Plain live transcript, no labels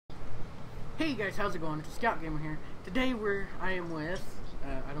Hey guys, how's it going? It's Scout Gamer here. Today I am with,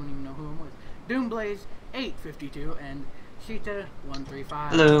 I don't even know who I'm with, doomblaze852 and sheta135.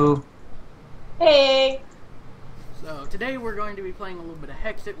 Hello. Hey. So today we're going to be playing a little bit of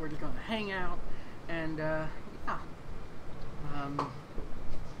hexxit. We're just going to hang out and yeah.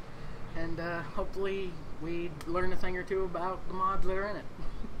 Hopefully we learn a thing or two about the mods that are in it.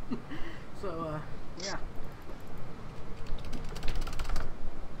 So yeah.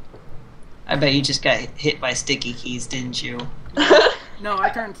 I bet you just got hit by sticky keys, didn't you? No, I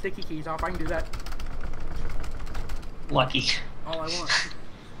turned sticky keys off. I can do that. Lucky. All I want.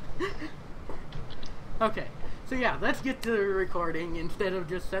 Okay, so yeah, let's get to the recording instead of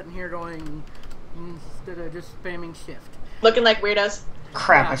just sitting here instead of just spamming shift. Looking like weirdos.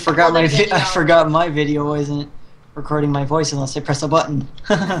 Crap! Yeah, I forgot my video wasn't recording my voice unless I press a button.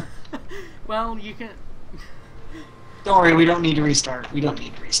 Well, you can. Don't worry, we don't need to restart. Yeah.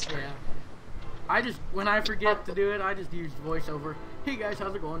 When I forget to do it, I just use voiceover. Hey guys,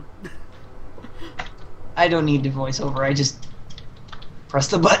 how's it going? I don't need to voiceover. I just press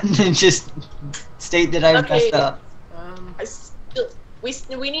the button and just state that I messed up. We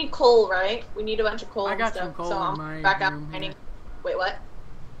need coal, right? We need a bunch of coal. I got and stuff, some coal so in I'm my back out room mining. here. Wait, what?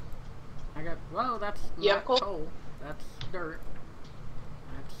 That's You not have coal? coal. That's dirt.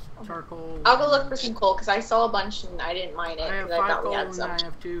 That's charcoal. I'll go look for some coal because I saw a bunch and I didn't mine it I have because I 5 thought coal we had and some. I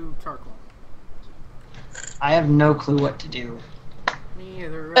have 2 charcoal. I have no clue what to do. Me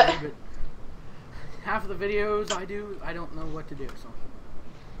either, really, but half of the videos I do, I don't know what to do. So.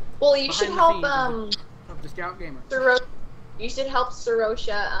 Well, you should help of the Scout Gamer. You should help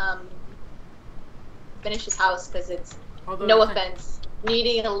Sarosha finish his house because it's Although offense,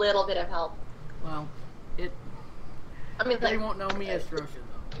 needing a little bit of help. Well, I mean, they won't know me as Sarosha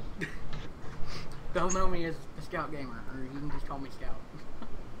though. They'll know me as the Scout Gamer, or you can just call me Scout,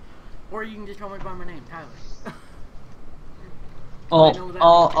 or you can just call me by my name, Tyler.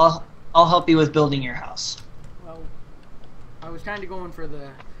 I'll help you with building your house. Well, I was kind of going for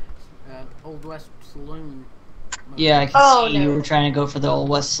the Old West Saloon. Yeah, I can see you were trying to go for the Old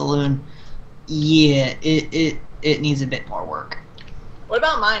West Saloon. Yeah, it needs a bit more work. What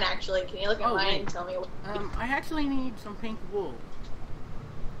about mine, actually? Can you look at mine and tell me what... I actually need some pink wool.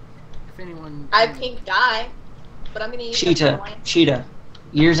 If anyone... I have pink dye, but I'm going to use Sheta,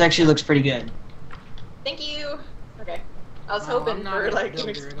 yours actually looks pretty good. Thank you. Okay. I was hoping for, like,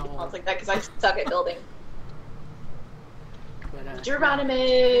 response like that, because I suck at building. But,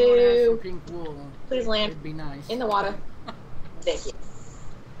 Geronimo! Pink wool. Please land. It'd be nice. In the water. Thank you.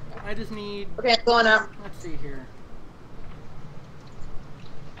 I just need... Okay, I'm going up. Let's see here.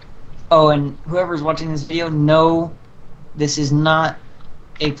 Oh, and whoever's watching this video, no, this is not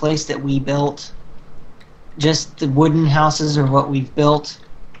a place that we built. Just the wooden houses are what we've built.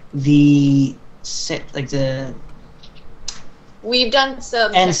 We've done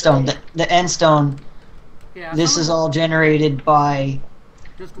some... end stone. The end stone. Yeah, this is all generated by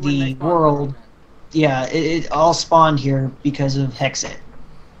the world. Yeah, it all spawned here because of hexxit.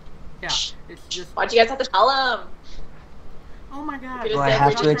 Yeah, it's just... Why'd you guys have to tell them? Oh my god. Do I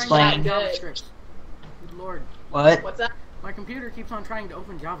have to explain? Good lord. What? What's that? My computer keeps on trying to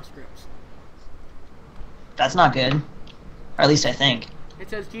open JavaScript. That's not good. Or at least I think. It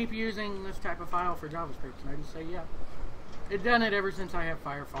says keep using this type of file for JavaScript, and I just say yeah. It's done it ever since I have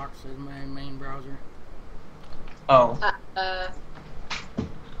Firefox as my main browser. Oh.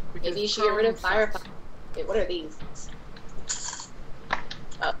 Maybe you should get rid of Firefox. Wait, what are these?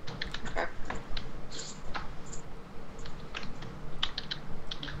 Oh, okay.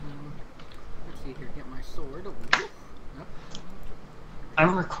 Let's see here, get my sword. Nope.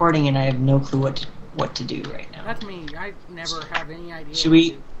 I'm recording and I have no clue what to do right now. That's me. I never have any idea. Should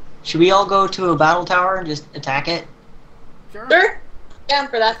we all go to a battle tower and just attack it? Sure. Sure. Yeah, I'm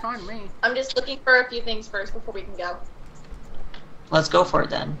for that. That's fine with me. I'm just looking for a few things first before we can go. Let's go for it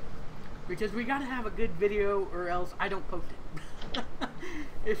then. Because we gotta have a good video or else I don't post it.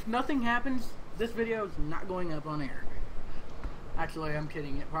 If nothing happens, this video is not going up on air. Actually, I'm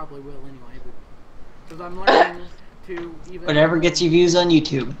kidding. It probably will anyway. Because I'm learning to even... Whatever gets you views on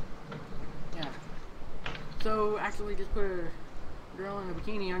YouTube. Yeah. So, actually, just put a girl in a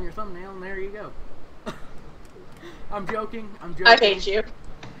bikini on your thumbnail and there you go. I'm joking. I hate you.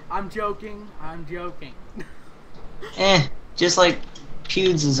 I'm joking. Just like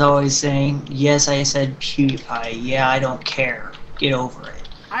Pewds is always saying, yes, I said PewDiePie. Yeah, I don't care. Get over it.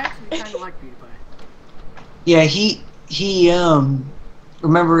 I actually kind of like PewDiePie. Yeah,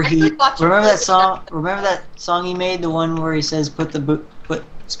 remember that song? Remember that song he made, the one where he says put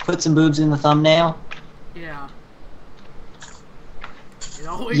some boobs in the thumbnail? Yeah. It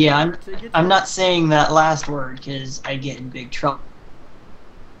always Yeah, hurts. I'm not saying that last word because I get in big trouble.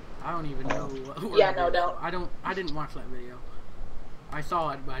 I don't even know what word Yeah, it no, is. don't. I didn't watch that video. I saw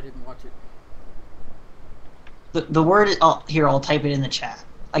it, but I didn't watch it. The word here. I'll type it in the chat.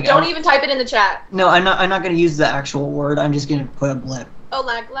 Like, Don't even type it in the chat. No, I'm not going to use the actual word. I'm just going to put a blip. Oh,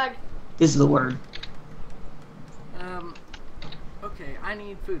 lag. This is the word. Okay, I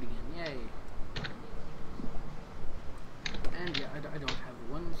need food again. Yay. And yeah, I don't have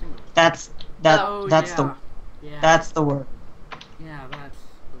one single. That's yeah. that's the word. Yeah, that's the word.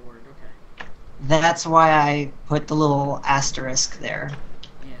 Okay. That's why I put the little asterisk there.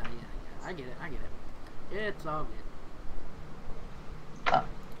 Yeah. I get it. It's all good.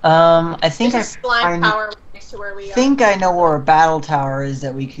 I think There's a slime tower next to where we are. think I know where a battle tower is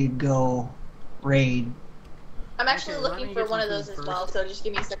that we could go raid. I'm actually Okay, looking for one of those as well, so just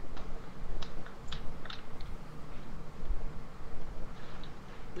give me a second.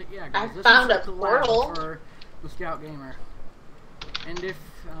 But yeah, guys, I this found is a the portal. lab for the Scout Gamer. And if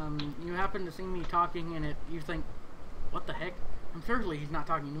you happen to see me talking and you think, what the heck? I'm surely he's not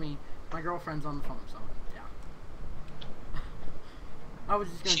talking to me. My girlfriend's on the phone, so yeah. I was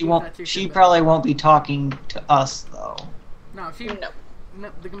just gonna She probably won't be talking to us though. No, no,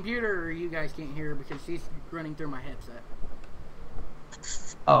 the computer you guys can't hear because she's running through my headset.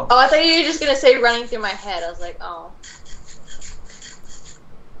 Oh. Oh, I thought you were just gonna say running through my head. I was like, oh.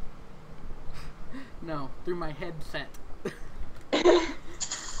 No, through my headset.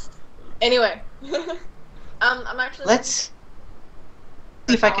 Anyway, I'm actually. Let's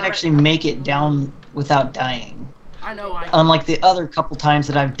see if I can actually make it down without dying. I know. Unlike the other couple times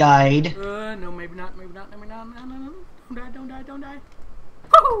that I've died. No, maybe not. No. Don't die.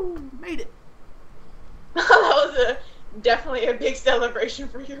 Woo! Made it. That was definitely a big celebration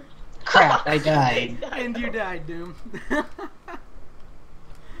for you. Crap, I died. And you died, Doom.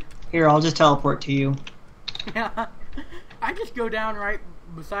 Here, I'll just teleport to you. Yeah. I just go down right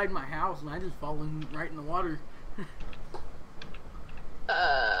beside my house and I just fall right in the water.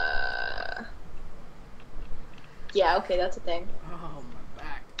 Yeah, okay, that's a thing. Oh, my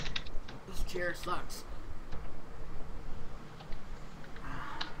back. This chair sucks.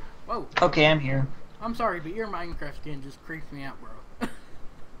 Whoa. Okay, I'm here. I'm sorry, but your Minecraft skin just creeps me out, bro.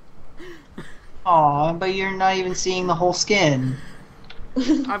 Aw, but you're not even seeing the whole skin.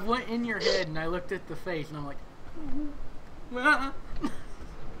 I went in your head and I looked at the face and I'm like...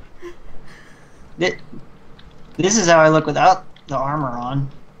 This is how I look without the armor on.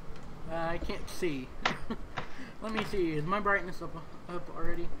 I can't see. Let me see. Is my brightness up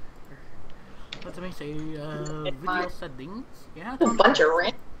already? Let me see. Video settings. Yeah. A bunch of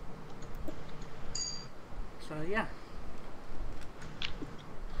random. So yeah.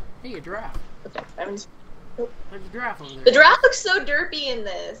 Hey, a giraffe. Okay, There's a giraffe over there. the giraffe looks so derpy in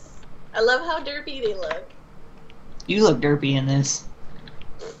this. I love how derpy they look. You look derpy in this.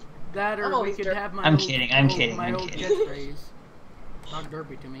 That or we could have my I'm old, kidding, I'm old, kidding, my I'm old kidding. catchphrase. Not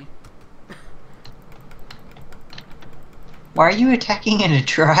derpy to me. Why are you attacking in a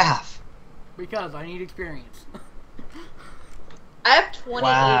giraffe? Because I need experience. I have 28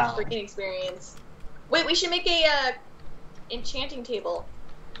 Wow. freaking experience. Wait, we should make a enchanting table.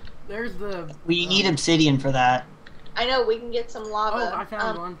 There's the... We need obsidian for that. I know, we can get some lava. Oh, I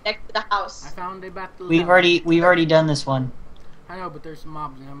found one. Next to the house. I found a battle. We've already done this one. I know, but there's some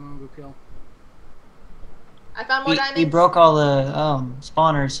mobs and I'm gonna go kill. I found more diamonds. We broke all the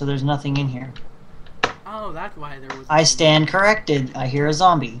spawners, so there's nothing in here. Oh, that's why there was... I stand corrected. I hear a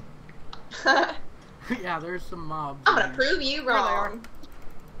zombie. Yeah, there's some mobs. I'm in gonna there. prove you There they are. wrong.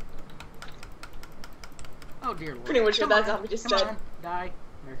 Oh dear Lord. Pretty much what Come that on, zombie just come said. on, die.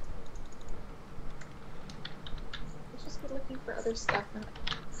 There. Let's just be looking for other stuff now.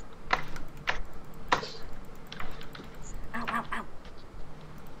 Ow, ow, ow.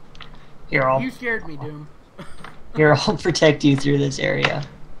 Here, You scared me, Doom. I'll protect you through this area.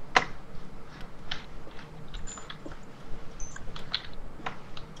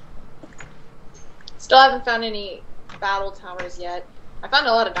 Still haven't found any battle towers yet. I found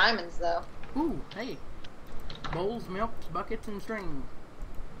a lot of diamonds though. Ooh, hey. Bowls, milk, buckets, and string.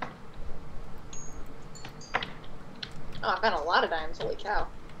 Oh, I found a lot of diamonds. Holy cow!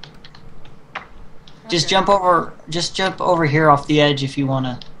 Just Okay. jump over here off the edge if you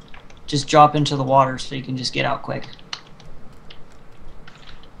wanna. Just drop into the water so you can just get out quick.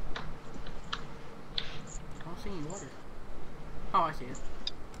 I don't see any water. Oh, I see it.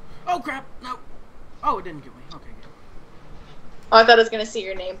 Oh crap! No. Oh, it didn't kill me. Okay, good. Oh, I thought I was gonna see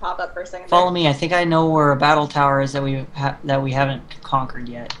your name pop up for a second. Follow me. I think I know where a battle tower is that we haven't conquered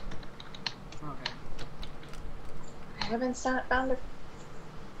yet. Okay. I haven't found a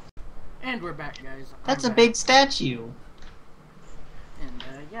And we're back, guys. That's I'm a back. big statue. And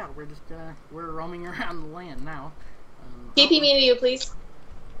yeah, we're just we're roaming around the land now. TP me to you, please.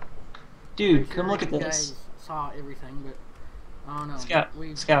 Dude, pretty come sure look at you this. guys saw everything, but I don't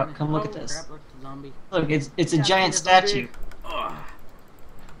know. Scout, come look at this. Crap, look, zombie. Look, it's a Yeah, giant it's a zombie. statue. Ugh.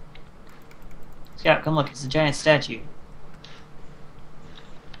 Scout, come look, it's a giant statue.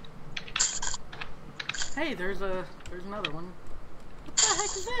 Hey, there's another one. What the heck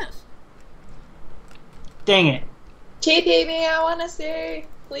is this? Dang it. TP me, I wanna see.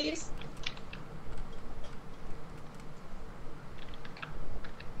 Please.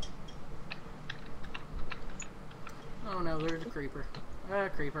 Oh no, there's a creeper.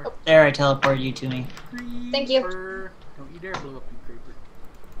 Creeper. Oh. There, I teleported you to me. Creeper. Thank you. Don't you dare blow up, you creeper.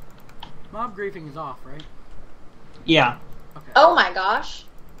 Mob griefing is off, right? Yeah. Okay. Oh my gosh.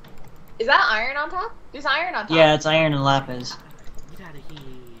 Is that iron on top? There's iron on top. Yeah, it's iron and lapis. Get out of here.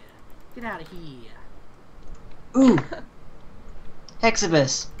 Get out of here. Ooh.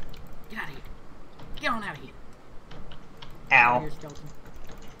 Hexibus. Get out of here. Get on out of here. Ow. Here, skeleton.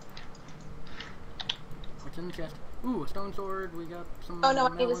 What's in the chest? Ooh, a stone sword. We got some Oh, no,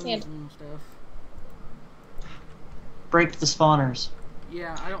 I need this melons hand. and stuff. Break the spawners.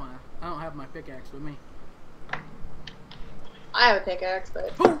 Yeah, I don't have my pickaxe with me. I have a pickaxe,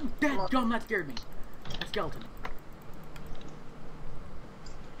 but... Oh, dead gum, that scared me. A skeleton.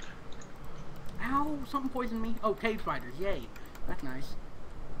 Ow, something poisoned me. Oh, cave spiders, yay. That's nice.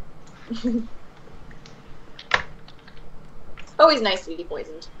 Always nice to be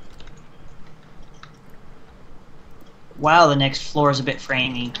poisoned. Wow, the next floor is a bit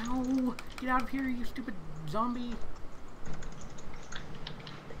framey. Ow, get out of here, you stupid zombie.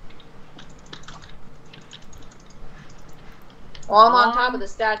 Well, I'm on top of the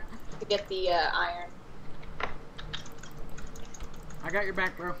statue to get the iron. I got your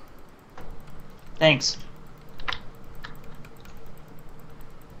back, bro. Thanks.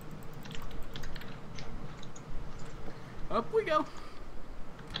 Up we go.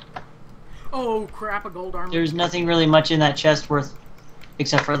 Oh crap, a gold armor. There's nothing really much in that chest worth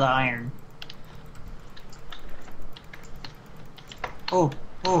except for the iron.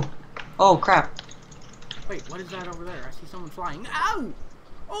 Oh crap. Wait, what is that over there? I see someone flying. Ow!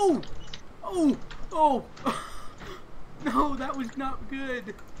 Oh! Oh! Oh! No, that was not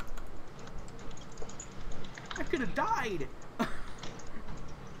good. I could have died.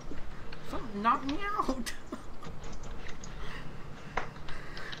 Something knocked me out.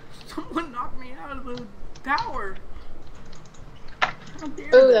 Someone knocked me out of the tower. How dare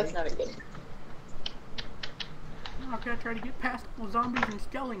Oh, they? that's not a good. Now I've got to try to get past all zombies and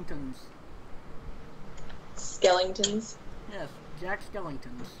skeletons. Skeletons. Yes, Jack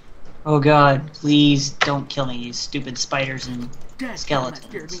Skeletons. Oh god, please don't kill me, you stupid spiders and Dead. skeletons. That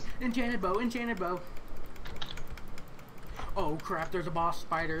scared me. Enchanted bow, enchanted bow. Oh crap, there's a boss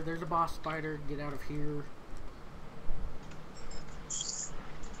spider. There's a boss spider. Get out of here.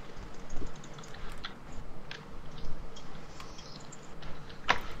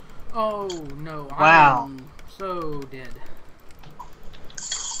 Oh no, Wow. I'm so dead.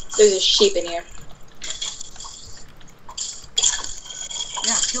 There's a sheep in here.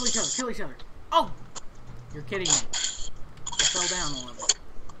 Yeah, kill each other, kill each other. Oh! You're kidding me. I fell down a level.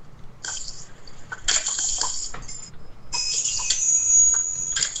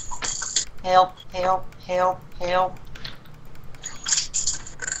 Help, help, help, help.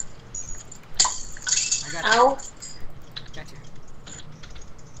 I got Ow. you. Gotcha.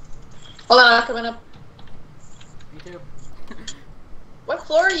 Hold on, I'm coming up. Me too. What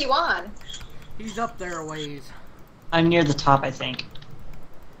floor are you on? He's up there a ways. I'm near the top, I think.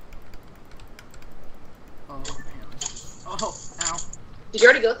 Oh, man. Oh, ow. Did you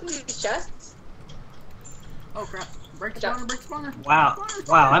already go through these chests? Oh crap. Break Good job. spawner, break spawner. Wow, Spawner,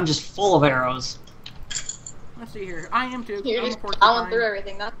 wow, spawner. I'm just full of arrows. Let's see here. I am too. You're I'm a just porcupine. plowing through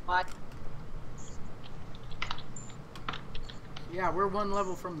everything, that's why. Yeah, we're one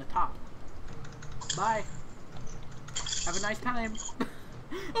level from the top. Bye. Have a nice time.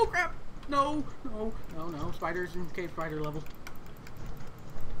 Oh crap! No, no, no, no. Spiders in cave spider level.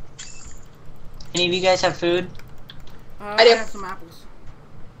 Any of you guys have food? I do. have some apples.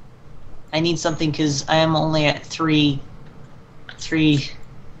 I need something because I am only at three,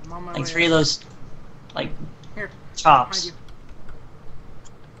 I'm on my like way 3 of up. those, like, Here, chops.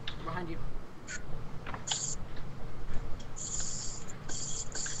 behind you.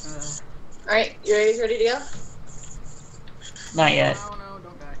 Alright, you guys ready to go? Not yet. No, no,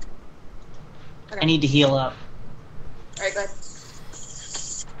 don't die. Okay. I need to heal up. Alright, go ahead.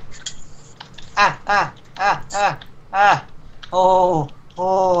 Ah. Oh,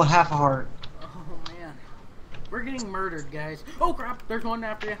 Oh, half a heart. Oh man, we're getting murdered, guys. Oh crap! There's one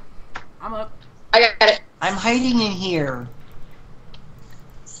after you. I'm up. I got it. I'm hiding in here.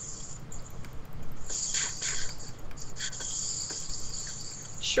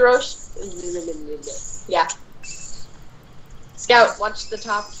 Shrosh. Yeah. Scout, watch the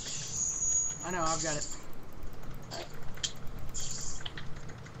top. I know, I've got it.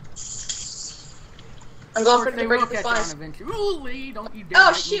 I'm going for They the will break the catch on spawns. eventually. Ooh, don't you dare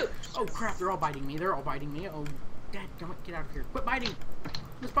Oh, bite shoot. me. Oh crap, they're all biting me. They're all biting me. Oh, dad, don't get out of here. Quit biting.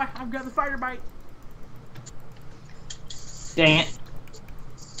 This bite, I've got the spider bite. Dang it.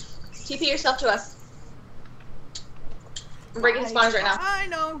 TP yourself to us. I'm breaking spawns right now. I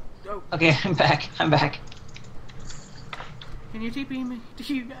know. Oh, Okay, I'm back. I'm back. can you TP me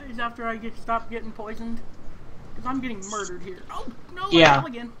to you guys after I stop getting poisoned? Because I'm getting murdered here. Oh, no, Yeah. I fell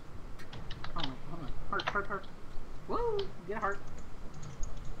again. Hold on. Heart. Whoa, get a heart.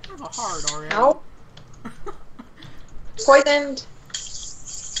 I have a heart already. No. Poisoned.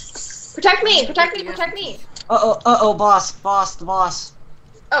 Protect me! Protect me! Uh-oh, boss, the boss.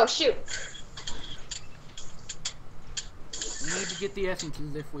 Oh, shoot. We need to get the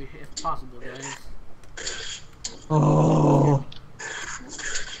essences if possible, guys. Oh.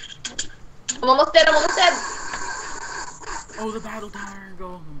 I'm almost dead. Oh, the battle tower, go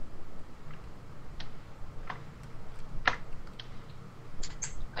home.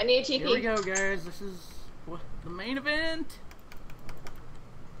 I need a TP. Here we go, guys. This is the main event.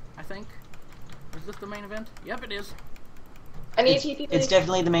 I think. Is this the main event? Yep, it is. I need a TP, please. It's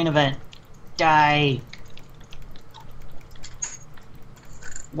definitely the main event. Die.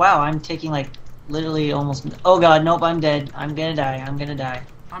 Wow, I'm taking like literally almost. Oh god, nope, I'm dead. I'm gonna die.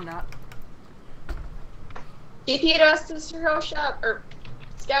 I'm not. TP to us to the hero shop. Or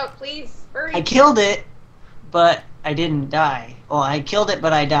Scout, please. Hurry. I killed it, but I didn't die. Well, I killed it,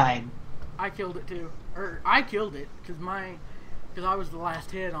 but I died. I killed it too. Or I killed it because I was the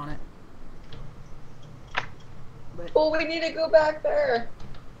last hit on it. But Oh, we need to go back there.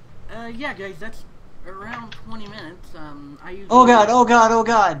 yeah, guys, that's around 20 minutes. I usually. Oh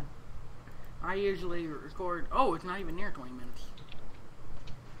god. I usually record. Oh, it's not even near 20 minutes.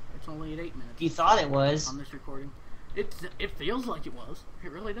 It's only at 8 minutes. You thought it was. On this recording. It feels like it was.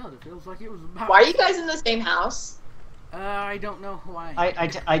 It really does. It feels like it was about. Why are you guys in the same house? I don't know why.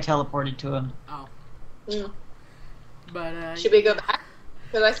 I teleported to him. Oh. Mm. But Should we go back?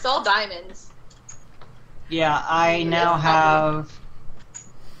 Because I saw diamonds. Yeah, I now have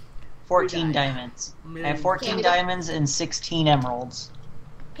 14 diamonds. I have 14 diamonds and 16 emeralds.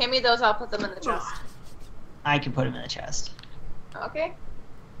 Hand me those, I'll put them in the chest. I can put them in the chest. Okay.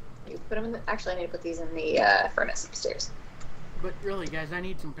 You put them in the... Actually, I need to put these in the furnace upstairs. But really, guys, I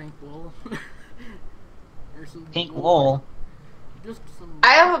need some pink wool. Or some Pink wool? Just some...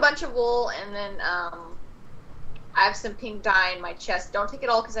 I have a bunch of wool, and then, I have some pink dye in my chest. Don't take it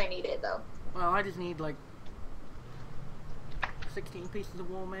all, because I need it, though. Well, I just need, like, 16 pieces of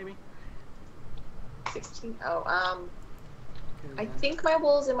wool, maybe? 16? Oh, I think my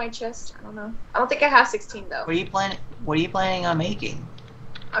wool's in my chest. I don't know. I don't think I have 16, though. What are you planning on making?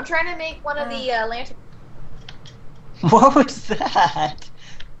 I'm trying to make one of the lanterns. What was that?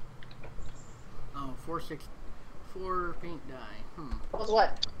 Oh, 4 pink dye. What was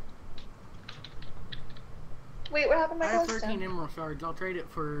what? Wait, what happened to my I have glowstone? 13 emerald shards. I'll trade it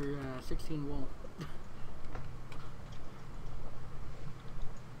for 16 wool.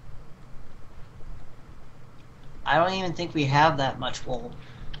 I don't even think we have that much wool.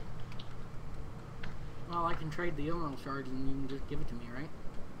 Well, I can trade the emerald shards and you can just give it to me, right?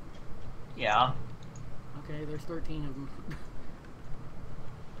 Yeah. Okay, there's 13 of them.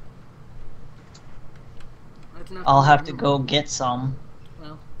 That's not. I'll have to go get some.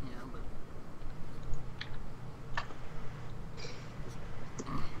 Well, yeah, but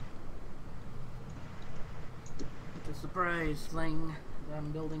it's a surprise thing that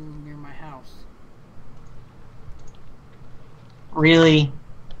I'm building near my house. Really?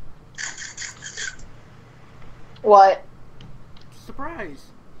 What? Surprise!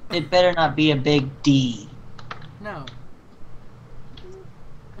 It better not be a big D. No.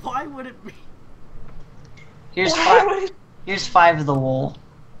 Why would it be? Here's Here's 5 of the wool.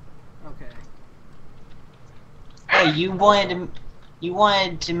 Okay. Hey, you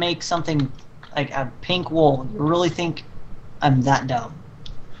wanted to make something like a pink wool. You really think I'm that dumb?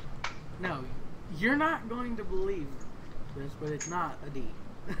 No, you're not going to believe this, but it's not a D.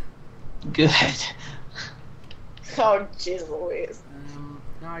 Good. Oh, jeez Louise.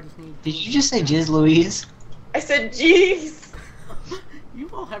 No, I just need... Did you just say Jizz Louise? I said jeez. You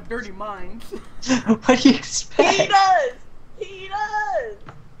all have dirty minds. What do you expect? He does. He does!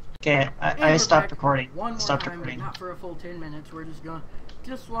 Okay, And I we're stopped back recording. one more Stopped time, but recording. not for a full 10 minutes. We're just going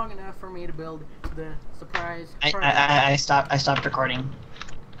just long enough for me to build the surprise. I stopped recording.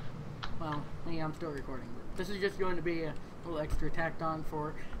 Well, me, I'm still recording. But this is just going to be a little extra tacked on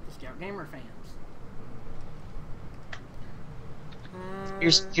for the Scout Gamer fans.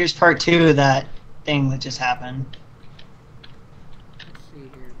 Here's part 2 of that thing that just happened. Let's see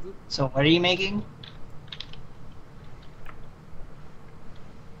here. Boop. So what are you making?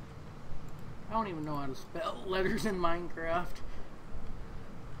 I don't even know how to spell letters in Minecraft.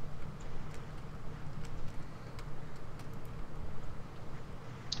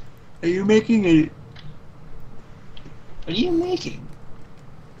 Are you making a... What are you making?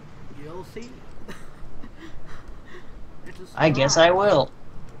 You'll see. It's a I guess I will.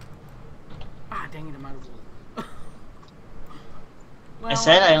 Ah, dang it, I'm out of wool. Well, I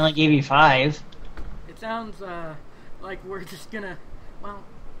said I only gave you 5. It sounds like we're just gonna. Well,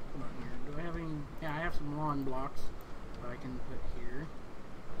 hold on here. Do I have any? Yeah, I have some lawn blocks that I can put here.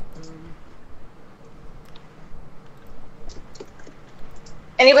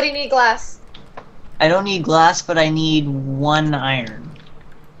 Anybody need glass? I don't need glass, but I need 1 iron.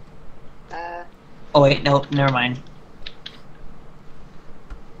 Oh wait, no, never mind.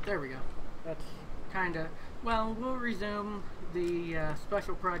 There we go. That's kind of. Well, we'll resume the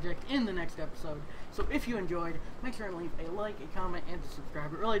special project in the next episode. So if you enjoyed, make sure and leave a like, a comment, and a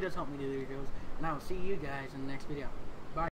subscribe. It really does help me do the videos. And I will see you guys in the next video.